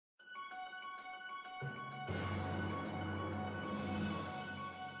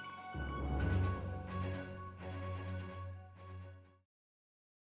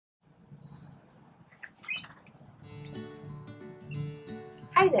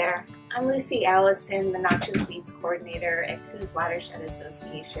Hi there, I'm Lucy Allison, the Noxious Weeds Coordinator at Coos Watershed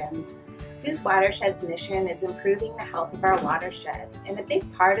Association. Coos Watershed's mission is improving the health of our watershed, and a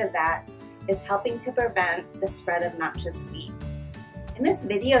big part of that is helping to prevent the spread of noxious weeds. In this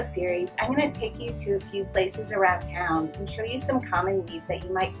video series, I'm going to take you to a few places around town and show you some common weeds that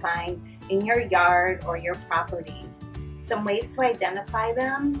you might find in your yard or your property, some ways to identify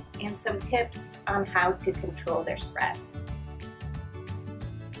them, and some tips on how to control their spread.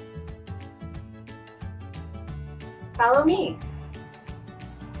 Follow me.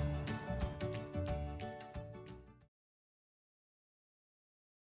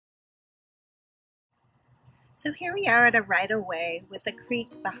 So here we are at a right-of-way with a creek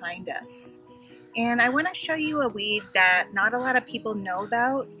behind us. And I want to show you a weed that not a lot of people know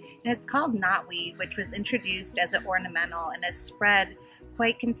about, and it's called knotweed, which was introduced as an ornamental and has spread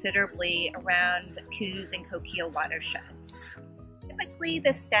quite considerably around the Coos and Coquille watersheds. Typically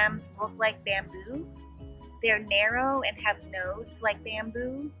the stems look like bamboo. They're narrow and have nodes like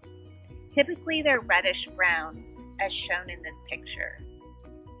bamboo. Typically they're reddish brown, as shown in this picture.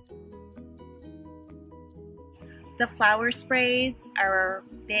 The flower sprays are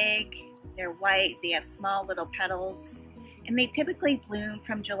big, they're white, they have small little petals, and they typically bloom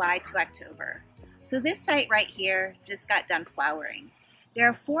from July to October. So this site right here just got done flowering. There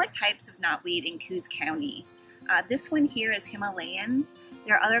are 4 types of knotweed in Coos County. This one here is Himalayan.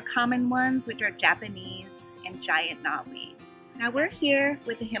 There are other common ones, which are Japanese and giant knotweed. Now we're here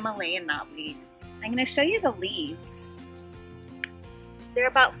with the Himalayan knotweed. I'm going to show you the leaves. They're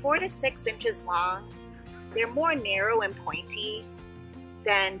about 4 to 6 inches long. They're more narrow and pointy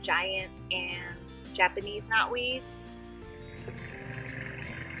than giant and Japanese knotweed.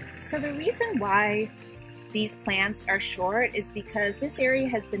 So the reason why these plants are short is because this area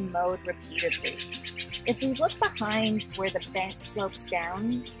has been mowed repeatedly. If we look behind where the bank slopes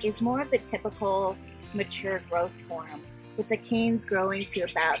down, is more of the typical mature growth form, with the canes growing to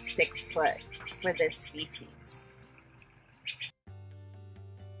about 6 foot for this species.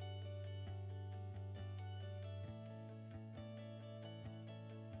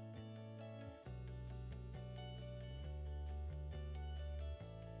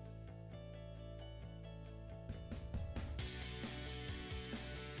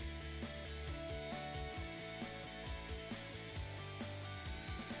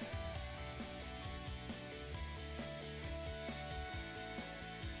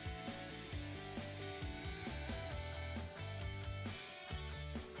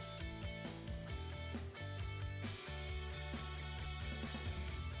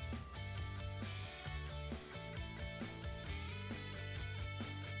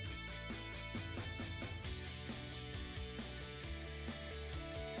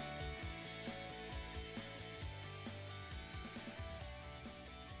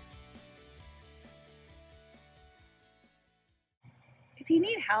 If you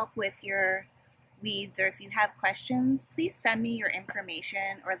need help with your weeds or if you have questions, please send me your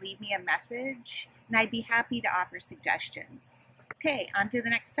information or leave me a message, and I'd be happy to offer suggestions. Okay, on to the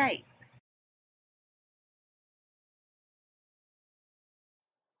next site.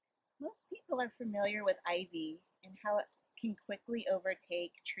 Most people are familiar with ivy and how it can quickly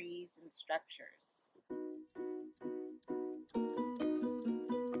overtake trees and structures.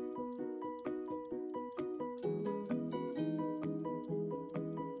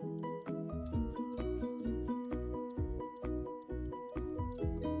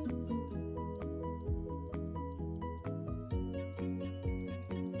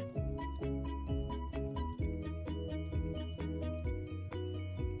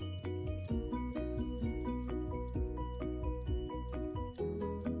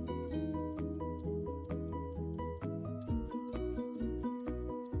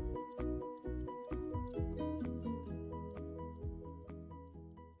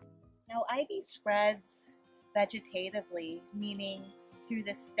 Now, ivy spreads vegetatively, meaning through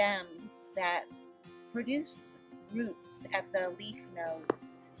the stems that produce roots at the leaf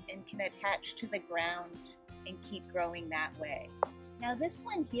nodes and can attach to the ground and keep growing that way. Now this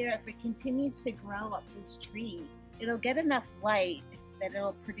one here, if it continues to grow up this tree, it'll get enough light that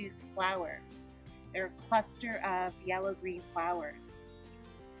it'll produce flowers. They're a cluster of yellow-green flowers,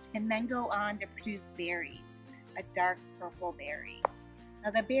 and then go on to produce berries, a dark purple berry. Now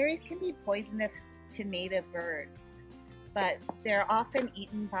the berries can be poisonous to native birds, but they're often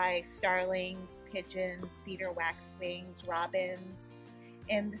eaten by starlings, pigeons, cedar waxwings, robins,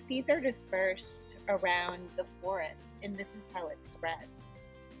 and the seeds are dispersed around the forest, and this is how it spreads.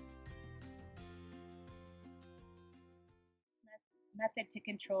 Method to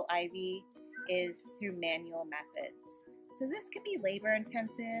control ivy is through manual methods. So this can be labor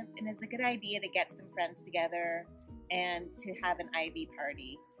intensive and is a good idea to get some friends together and to have an ivy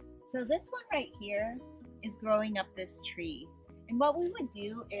party. So this one right here is growing up this tree. And what we would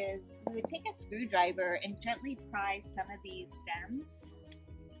do is we would take a screwdriver and gently pry some of these stems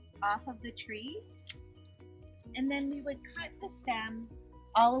off of the tree. And then we would cut the stems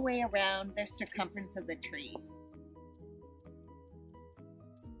all the way around the circumference of the tree.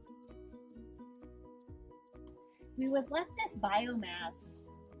 We would let this biomass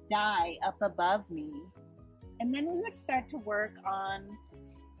die up above me, and then we would start to work on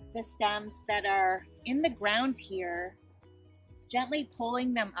the stems that are in the ground here, gently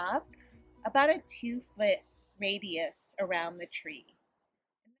pulling them up about a 2-foot radius around the tree.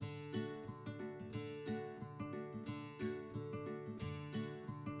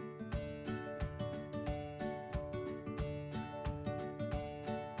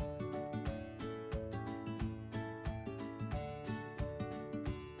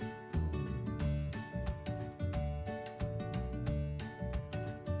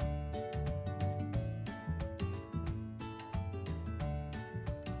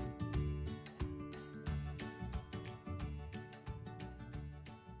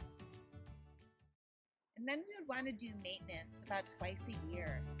 And then we would want to do maintenance about twice a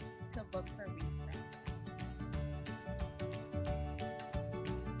year to look for root spreads.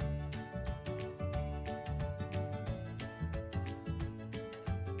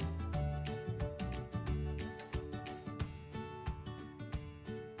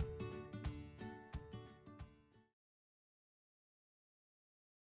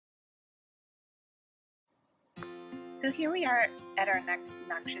 So here we are at our next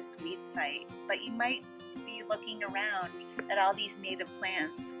noxious weed site, but you might be looking around at all these native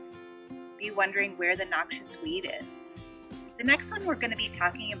plants, be wondering where the noxious weed is. The next one we're going to be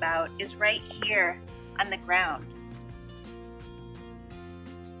talking about is right here on the ground.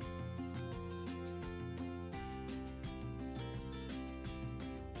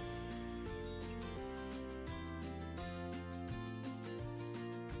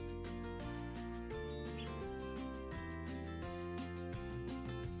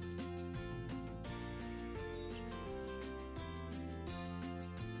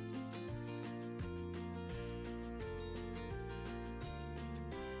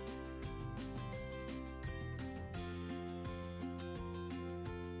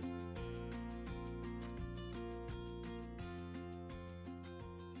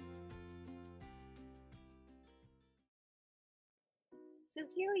 So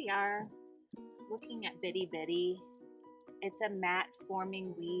here we are looking at Bitty Bitty. It's a mat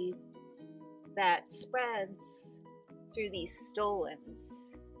forming weed that spreads through these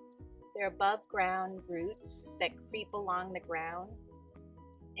stolons. They're above ground roots that creep along the ground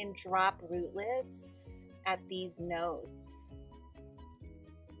and drop rootlets at these nodes.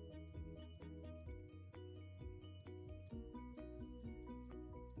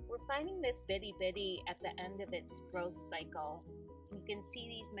 We're finding this Bitty Bitty at the end of its growth cycle. You can see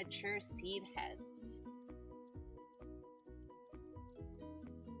these mature seed heads.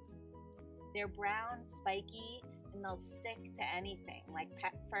 They're brown, spiky, and they'll stick to anything like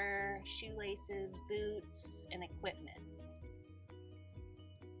pet fur, shoelaces, boots, and equipment.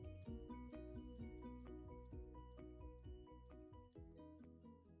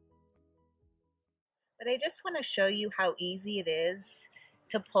 But I just want to show you how easy it is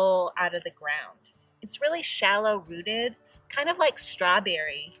to pull out of the ground. It's really shallow rooted, kind of like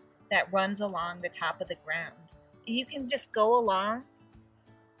strawberry that runs along the top of the ground. You can just go along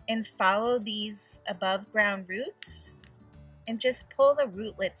and follow these above ground roots and just pull the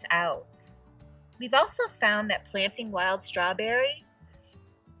rootlets out. We've also found that planting wild strawberry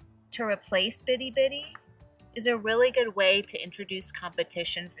to replace Bitty Bitty is a really good way to introduce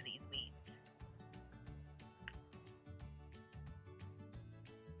competition for these weeds.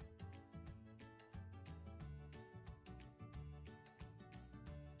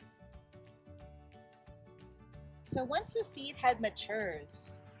 So once the seed head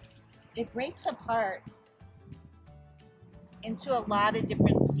matures, it breaks apart into a lot of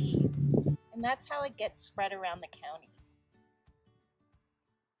different seeds, and that's how it gets spread around the county.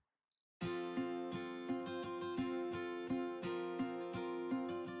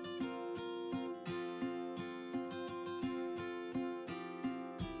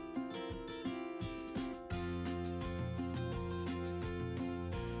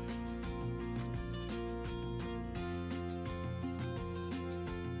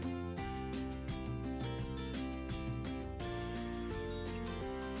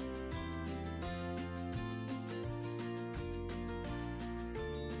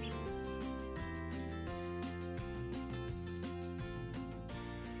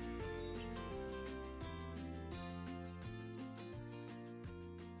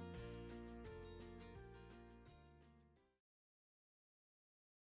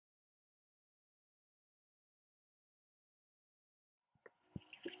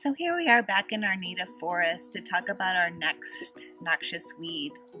 So here we are back in our native forest to talk about our next noxious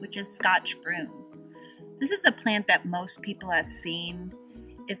weed, which is Scotch broom. This is a plant that most people have seen.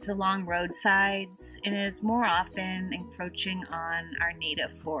 It's along roadsides and is more often encroaching on our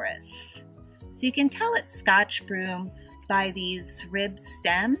native forests. So you can tell it's Scotch broom by these ribbed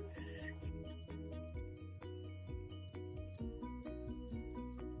stems.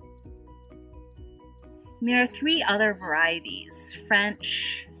 There are 3 other varieties,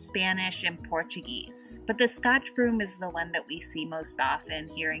 French, Spanish, and Portuguese, but the Scotch broom is the one that we see most often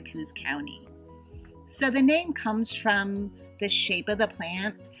here in Coos County. So the name comes from the shape of the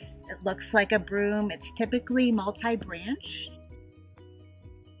plant. It looks like a broom. It's typically multi-branched.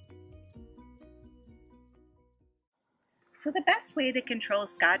 So the best way to control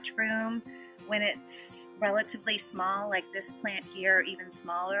Scotch broom when it's relatively small, like this plant here, even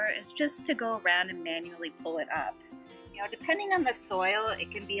smaller, is just to go around and manually pull it up. You know, depending on the soil,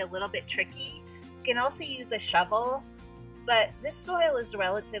 it can be a little bit tricky. You can also use a shovel, but this soil is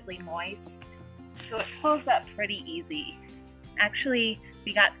relatively moist, so it pulls up pretty easy. Actually,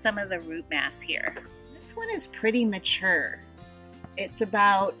 we got some of the root mass here. This one is pretty mature. It's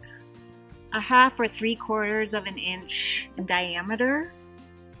about 1/2 or 3/4 of an inch in diameter.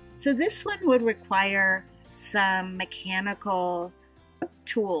 So this one would require some mechanical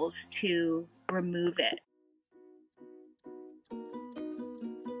tools to remove it.